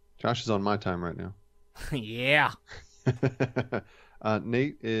 Josh is on my time right now. Yeah.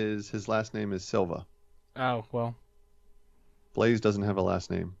 Nate his last name is Silva. Oh, well. Blaze doesn't have a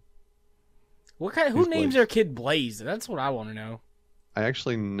last name. Who Who's names Blaze? their kid Blaze? That's what I want to know. I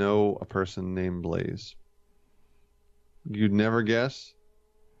actually know a person named Blaze. You'd never guess.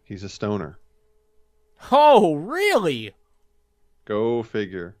 He's a stoner. Oh, really? Go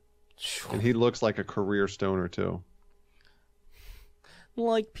figure. And he looks like a career stoner too.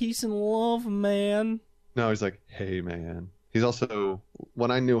 Like peace and love, man. No, he's like, hey man. He's also,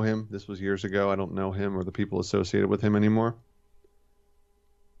 when I knew him, this was years ago, I don't know him or the people associated with him anymore.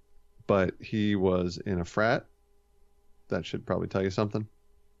 But he was in a frat. That should probably tell you something.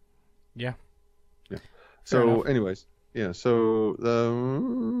 Yeah. Yeah. Fair So, enough. anyways, Yeah, so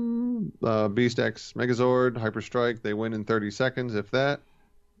the Beast X Megazord, Hyper Strike, they win in 30 seconds, if that.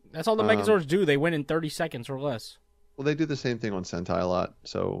 That's all the Megazords do. They win in 30 seconds or less. Well, they do the same thing on Sentai a lot,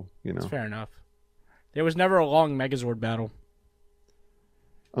 so, That's fair enough. There was never a long Megazord battle.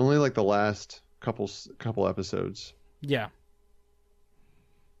 only like the last couple episodes. Yeah.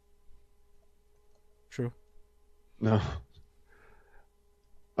 True. No.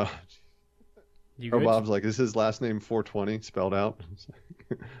 You Oh, good? Bob's like, is his last name 420 spelled out?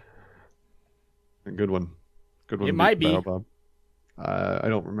 A good one. Good one. It might be. Battle Bob. I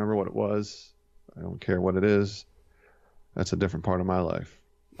don't remember what it was. I don't care what it is. That's a different part of my life.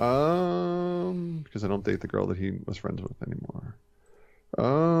 Because I don't date the girl that he was friends with anymore.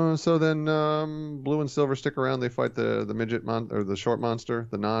 So then Blue and Silver stick around. They fight the midget or the short monster,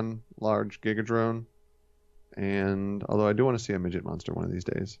 the non-large Gigadrone. And although I do want to see a midget monster one of these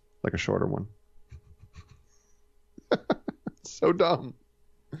days, like a shorter one. So dumb.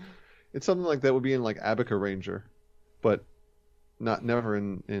 It's something like that would be in like Abaca Ranger, but never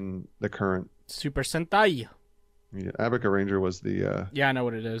in the current. Super Sentai. Yeah, Abaca Ranger was the Yeah, I know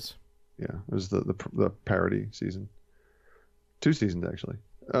what it is. yeah, it was the parody season. 2 seasons actually.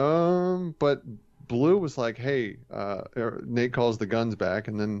 But Blue was like, "Hey," Nate calls the guns back,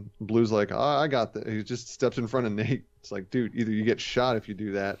 and then Blue's like, "Oh, I got that." He just steps in front of Nate. It's like, dude, either you get shot if you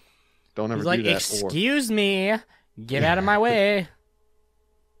do that. Don't ever He's like, do that. "Excuse me, get out of my way."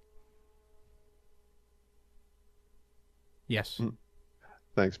 Yes.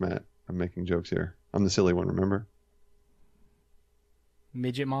 Thanks, Matt. I'm making jokes here. I'm the silly one, remember?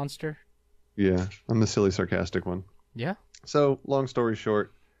 Midget monster. Yeah, I'm the silly, sarcastic one. Yeah. So, long story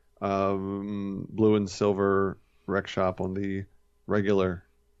short, Blue and Silver wreck shop on the regular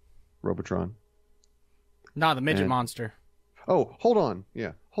Robotron. Nah, the midget And- monster. Oh, hold on.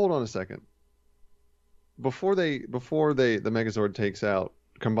 Yeah, hold on a second. Before the Megazord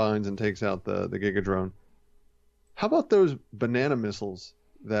combines and takes out the Gigadrone, how about those banana missiles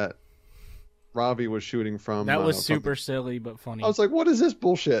that Ravi was shooting from? That was from- super silly but funny. I was like, what is this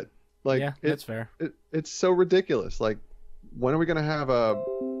bullshit? Like, yeah, that's fair. it's so ridiculous. Like, when are we gonna have a?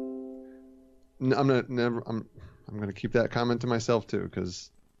 I'm gonna keep that comment to myself too, because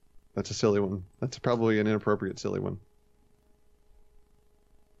that's a silly one. That's probably an inappropriate silly one.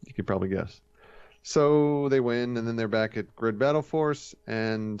 You could probably guess. So they win, and then they're back at Grid Battle Force,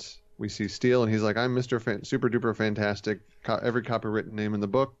 and we see Steel, and he's like, "I'm Mr. Super Duper Fantastic. Every copywritten name in the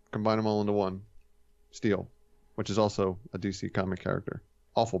book, combine them all into one. Steel," which is also a DC comic character.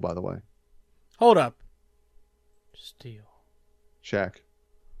 Awful, by the way. Hold up. Steel. Shaq.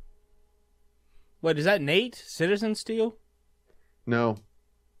 Wait, is that Nate? Citizen Steel? No,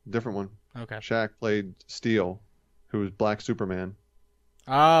 different one. Okay. Shaq played Steel, who was Black Superman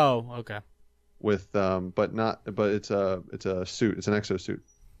Oh, okay. with but it's a suit. It's an exosuit.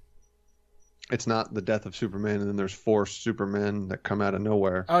 It's not the death of Superman, and then there's 4 Supermen that come out of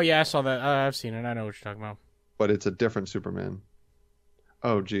nowhere, Oh, yeah, I saw that. I've seen it. I know what you're talking about. but it's a different Superman.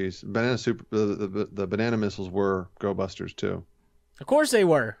 Oh, geez, the banana missiles were Go Busters too. Of course they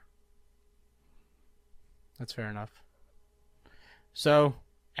were. That's fair enough. So,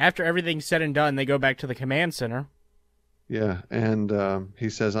 after everything's said and done, they go back to the command center. Yeah, and he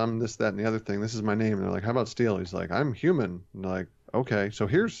says, "I'm this, that, and the other thing. This is my name." And they're like, "How about Steel?" He's like, "I'm human." And they're like, "Okay, so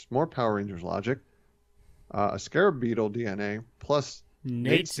here's more Power Rangers logic. A Scarab Beetle DNA plus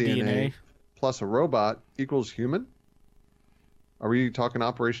Nate's DNA. plus a robot equals human." Are we talking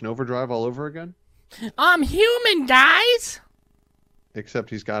Operation Overdrive all over again? I'm human, guys! Except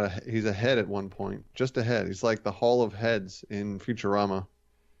he's a head at one point, just a head. He's like the Hall of Heads in Futurama.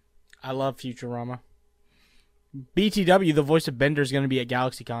 I love Futurama. BTW, the voice of Bender, is going to be at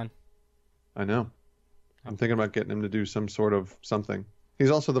GalaxyCon. I know. I'm thinking about getting him to do some sort of something.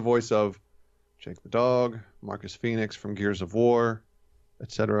 He's also the voice of Jake the Dog, Marcus Phoenix from Gears of War,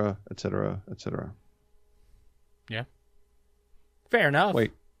 etc., etc., etc. Yeah. Fair enough.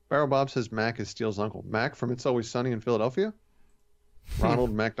 Wait, Barrel Bob says Mac is Steele's uncle. Mac from It's Always Sunny in Philadelphia?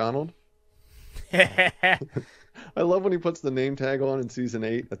 Ronald MacDonald? I love when he puts the name tag on in season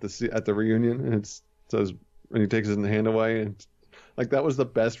 8 at the reunion, and it says, and he takes his hand away, and like that was the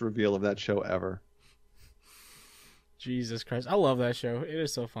best reveal of that show ever. Jesus Christ. I love that show. It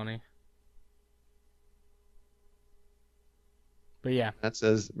is so funny. But yeah. Matt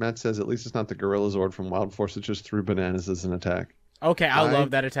says at least it's not the Gorilla Zord from Wild Force that just threw bananas as an attack. Okay, I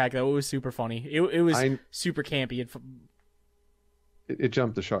love that attack, though. It was super funny. It was super campy. It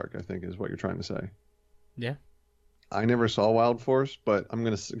jumped the shark, I think, is what you're trying to say. Yeah. I never saw Wild Force, but I'm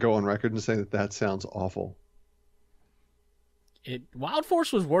going to go on record and say that sounds awful. Wild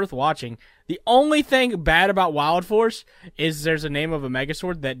Force was worth watching. The only thing bad about Wild Force is there's a name of a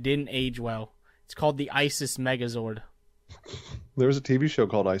Megazord that didn't age well. It's called the Isis Megazord. There was a TV show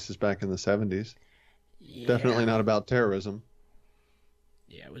called ISIS back in the 70s. Yeah. Definitely not about terrorism.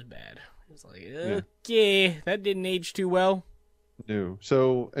 Yeah, it was bad. It was like, okay, that didn't age too well. No.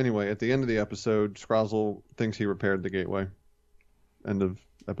 So anyway, at the end of the episode, Scrozzle thinks he repaired the gateway. End of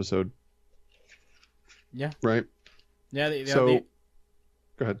episode. Yeah. Right? Yeah, Go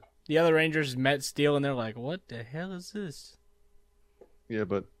ahead. the other Rangers met Steel, and they're like, what the hell is this? Yeah,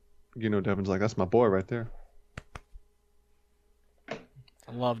 but Devin's like, that's my boy right there.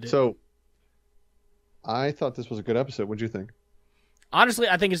 I loved it. So I thought this was a good episode. What'd you think? Honestly,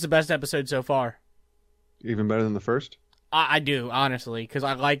 I think it's the best episode so far. Even better than the first? I do, honestly, because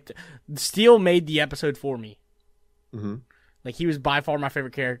I liked... Steel made the episode for me. Mm-hmm. Like, he was by far my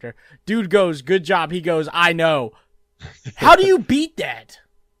favorite character. Dude goes, good job. He goes, I know. How do you beat that?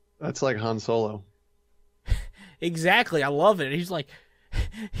 That's like Han Solo. Exactly. I love it. He's like...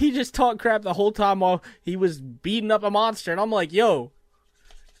 He just talked crap the whole time while he was beating up a monster. And I'm like, yo...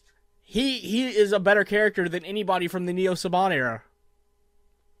 He is a better character than anybody from the Neo Saban era.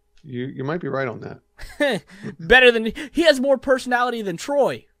 You might be right on that. Better than... He has more personality than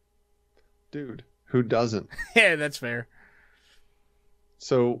Troy. Dude, who doesn't? Yeah, that's fair.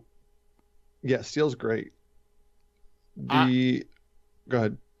 So, yeah, Steel's great. Go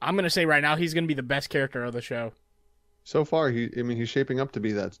ahead. I'm going to say right now he's going to be the best character of the show. So far, he's shaping up to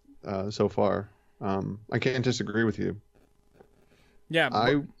be that so far. I can't disagree with you.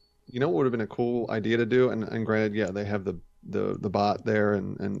 Yeah. You know what would have been a cool idea to do? And granted, yeah, they have the bot there,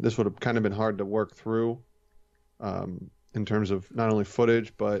 and this would have kind of been hard to work through in terms of not only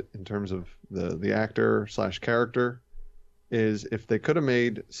footage, but in terms of the actor / character, is if they could have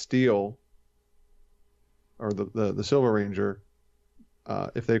made Steel or the Silver Ranger,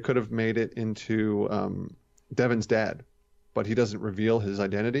 if they could have made it into Devin's dad, but he doesn't reveal his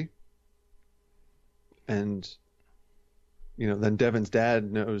identity. And then Devin's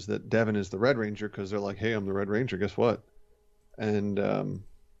dad knows that Devin is the Red Ranger because they're like, hey, I'm the Red Ranger. Guess what? And,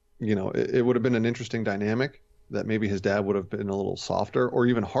 it would have been an interesting dynamic that maybe his dad would have been a little softer or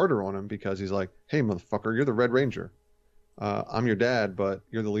even harder on him because he's like, hey, motherfucker, you're the Red Ranger. I'm your dad, but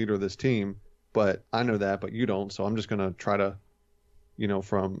you're the leader of this team. But I know that, but you don't. So I'm just going to try to,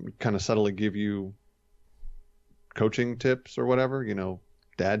 from kind of subtly give you coaching tips or whatever,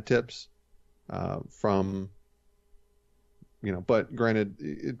 dad tips from... but granted,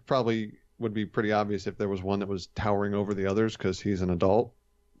 it probably would be pretty obvious if there was one that was towering over the others because he's an adult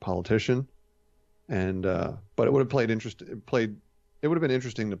politician, and but it would have it would have been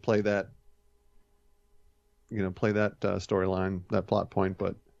interesting to play that, storyline, that plot point,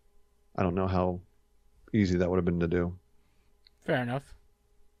 but I don't know how easy that would have been to do. Fair enough.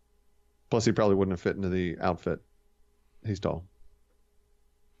 Plus, he probably wouldn't have fit into the outfit. He's tall.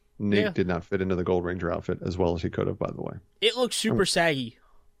 Nate did not fit into the Gold Ranger outfit as well as he could have, by the way. It looks super saggy.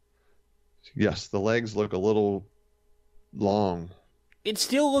 Yes, the legs look a little long. It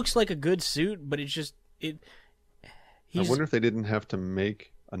still looks like a good suit, but it's just... I wonder if they didn't have to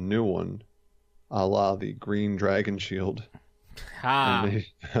make a new one, a la the Green Dragon Shield. And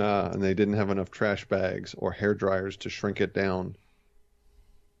they didn't have enough trash bags or hair dryers to shrink it down.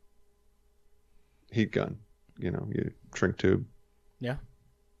 Heat gun, you shrink tube. Yeah.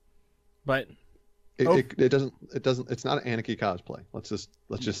 But it doesn't it's not an Anarchy cosplay. Let's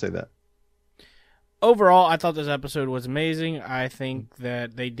just say that. Overall, I thought this episode was amazing. I think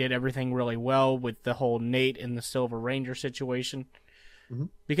that they did everything really well with the whole Nate and the Silver Ranger situation. Mm-hmm.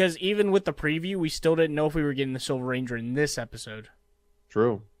 Because even with the preview, we still didn't know if we were getting the Silver Ranger in this episode.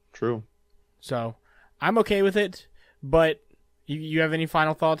 True. So, I'm okay with it. But you have any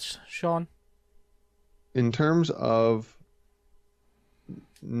final thoughts, Sean? In terms of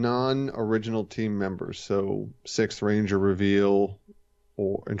non-original team members, so 6th Ranger reveal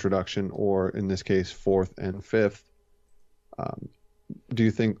or introduction, or in this case 4th and 5th, how do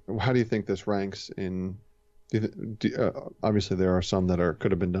you think this ranks in obviously there are some that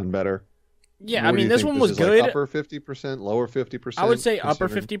could have been done better. Yeah, I mean, this one was good. Like upper 50%, lower 50%? I would say upper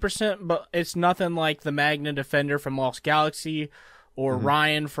 50%, but it's nothing like the Magna Defender from Lost Galaxy or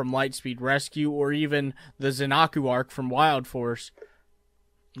Ryan from Lightspeed Rescue or even the Zenaku arc from Wild Force.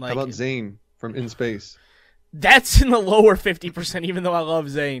 How about Zane from In Space? That's in the lower 50%, even though I love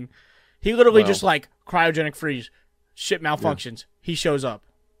Zane. He literally just cryogenic freeze. Ship malfunctions. Yeah. He shows up.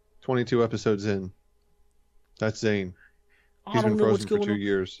 22 episodes in. That's Zane. He's been frozen for 2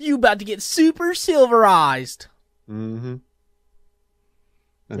 years. You about to get super silverized. Mm-hmm.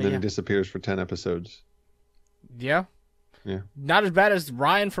 And then he disappears for 10 episodes. Yeah. Yeah. Not as bad as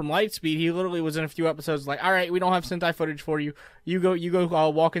Ryan from Lightspeed. He literally was in a few episodes like, all right, we don't have Sentai footage for you. You go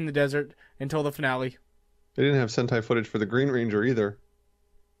walk in the desert until the finale. They didn't have Sentai footage for the Green Ranger either.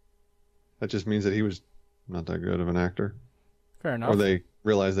 That just means that he was not that good of an actor. Fair enough. Or they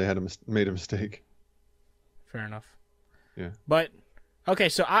realized they had made a mistake. Fair enough. Yeah. But, okay,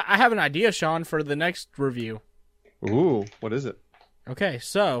 so I have an idea, Sean, for the next review. Ooh, what is it? Okay,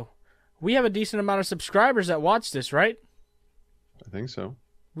 so we have a decent amount of subscribers that watch this, right? I think so.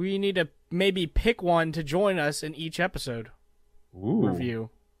 We need to maybe pick one to join us in each episode Ooh. review.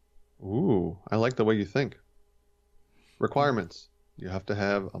 Ooh, I like the way you think. Requirements. You have to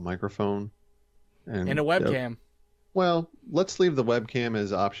have a microphone And a webcam. Well, let's leave the webcam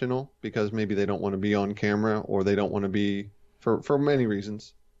as optional because maybe they don't want to be on camera or they don't want to be for many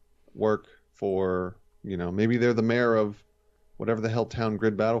reasons. Work for, maybe they're the mayor of whatever the hell town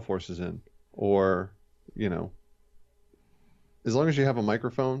Grid Battle Force is in. Or, as long as you have a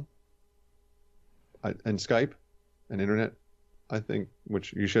microphone and Skype and internet, I think,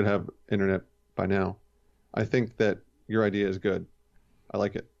 which you should have internet by now, I think that your idea is good. I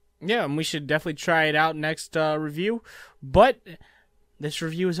like it. Yeah, and we should definitely try it out next review. But this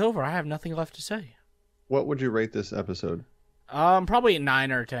review is over. I have nothing left to say. What would you rate this episode? Probably a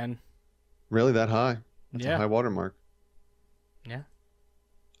 9 or 10. Really that high? That's Yeah. a high watermark. Yeah.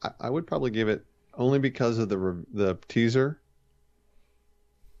 I would probably give it only because of the teaser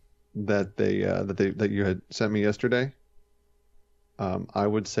that you had sent me yesterday. I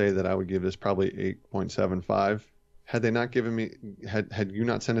would say that I would give this probably 8.75. Had they not given me, had you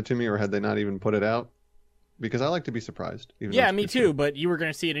not sent it to me, or had they not even put it out? Because I like to be surprised. Even though Yeah, it's me good too, shit. but you were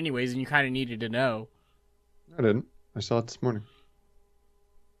going to see it anyways, and you kind of needed to know. I didn't. I saw it this morning.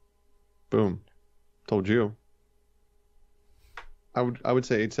 Boom. Told you. I would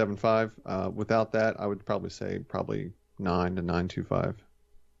say 8.75. Without that, I would probably say 9 to 9.25.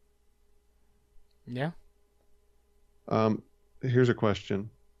 Yeah. Here's a question.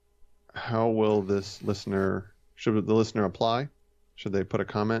 How will this listener, should the listener apply? Should they put a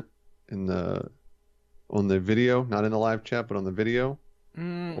comment on the video, not in the live chat, but on the video?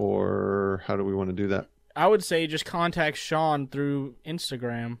 Or how do we want to do that? I would say just contact Sean through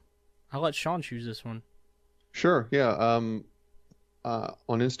Instagram. I'll let Sean choose this one. Sure, yeah. On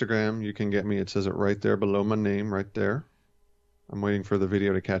Instagram, you can get me. It says it right there below my name, right there. I'm waiting for the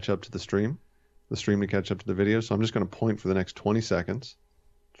video to catch up to the stream to catch up to the video. So I'm just going to point for the next 20 seconds.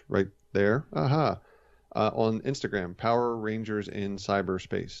 It's right there. Aha. On Instagram, Power Rangers in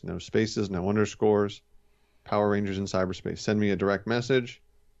Cyberspace. No spaces, no underscores. Power Rangers in Cyberspace. Send me a direct message.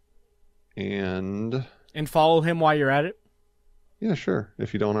 And follow him while you're at it. yeah, sure.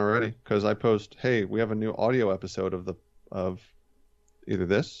 If you don't already, because I post, hey, we have a new audio episode of either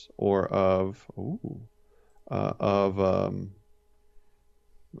this or of where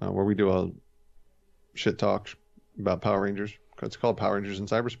we do a shit talk about Power Rangers. It's called Power Rangers in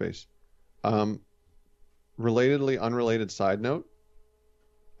Cyberspace. Relatedly unrelated side note,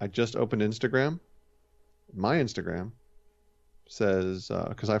 I just opened Instagram. My Instagram says,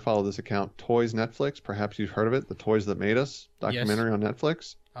 because I follow this account, Toys Netflix. Perhaps you've heard of it, the Toys That Made Us documentary on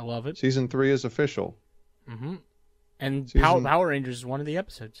Netflix. I love it. Season 3 is official. Mm-hmm. And Season- Power Rangers is one of the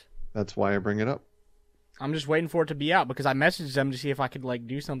episodes. That's why I bring it up. I'm just waiting for it to be out because I messaged them to see if I could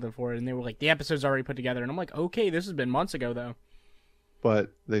do something for it, and they were like, "The episode's already put together." And I'm like, "Okay, this has been months ago though."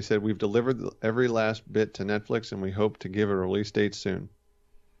 But they said we've delivered every last bit to Netflix, and we hope to give a release date soon.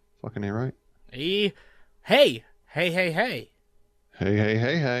 Fucking A, right? Hey. Hey.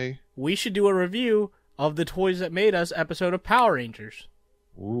 We should do a review of the Toys That Made Us episode of Power Rangers.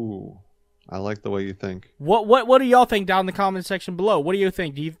 Ooh, I like the way you think. What do y'all think down in the comment section below? What do you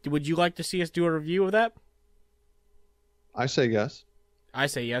think? Would you like to see us do a review of that? I say yes. I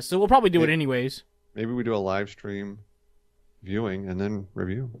say yes. So we'll probably do it anyways. Maybe we do a live stream viewing and then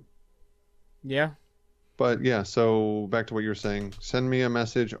review. Yeah. But yeah, so back to what you were saying. Send me a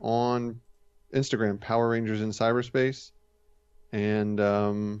message on Instagram, Power Rangers in Cyberspace, and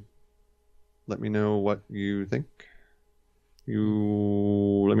let me know what you think.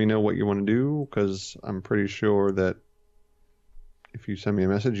 You let me know what you want to do, because I'm pretty sure that if you send me a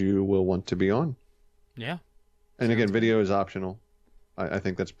message, you will want to be on. Yeah. And again, video is optional. I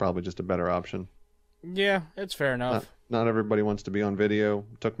think that's probably just a better option. Yeah, it's fair enough. Not everybody wants to be on video.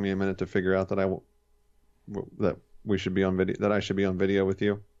 It took me a minute to figure out that we should be on video. That I should be on video with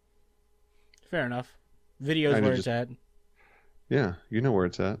you. Fair enough. Video's Kinda where it's at. Yeah, you know where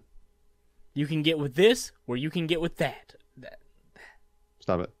it's at. You can get with this, or you can get with that.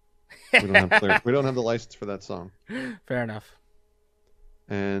 Stop it. We don't have the license for that song. Fair enough.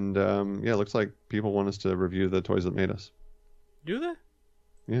 And yeah, it looks like people want us to review the Toys That Made Us. Do they?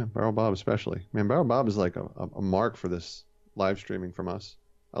 Yeah, Barrel Bob especially. Man, Barrel Bob is like a mark for this live streaming from us.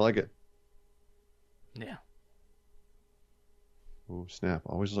 I like it. Yeah. Oh, snap.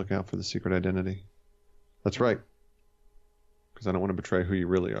 Always look out for the secret identity. That's right. Because I don't want to betray who you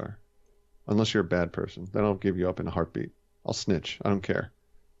really are. Unless you're a bad person. Then I'll give you up in a heartbeat. I'll snitch. I don't care.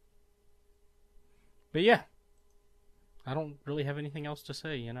 But yeah. I don't really have anything else to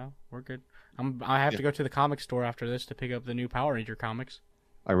say, you know. We're good. I have to go to the comic store after this to pick up the new Power Ranger comics.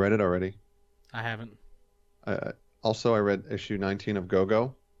 I read it already. I haven't. Also, I read issue 19 of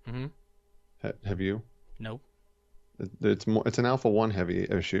Go-Go. Mm-hmm. Have you? Nope. It's an Alpha 1 heavy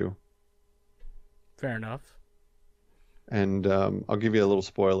issue. Fair enough. And I'll give you a little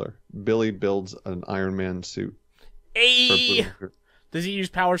spoiler. Billy builds an Iron Man suit. For Hey! Blue Ranger. Does he use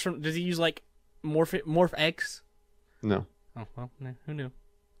powers from... Does he use, like, Morph X? No. Oh, well, who knew?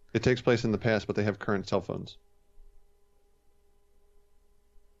 It takes place in the past, but they have current cell phones.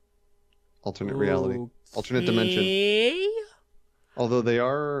 Alternate reality. Alternate dimension. Okay. Although they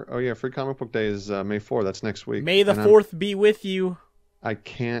are... Oh, yeah, Free Comic Book Day is May 4th. That's next week. May the And 4th be with you. I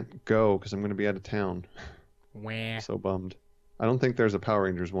can't go because I'm going to be out of town. Wah. So bummed. I don't think there's a Power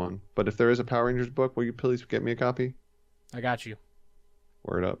Rangers one. But if there is a Power Rangers book, will you please get me a copy? I got you.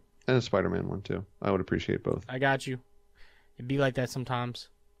 Word up. And a Spider-Man one, too. I would appreciate both. I got you. It'd be like that sometimes.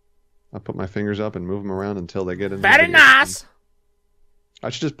 I'll put my fingers up and move them around until they get in. Very the video. nice! I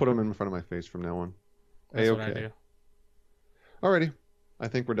should just put them in front of my face from now on. That's what I A-okay. do. Alrighty. I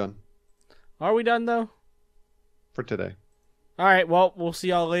think we're done Are we done, though? for today. All right, well, we'll see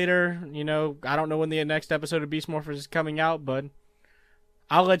y'all later. You know, I don't know when the next episode of Beast Morphers is coming out, but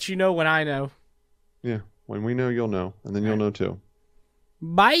I'll let you know when I know. Yeah. When we know, you'll know. And then you'll know, too.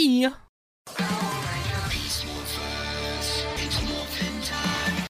 Bye!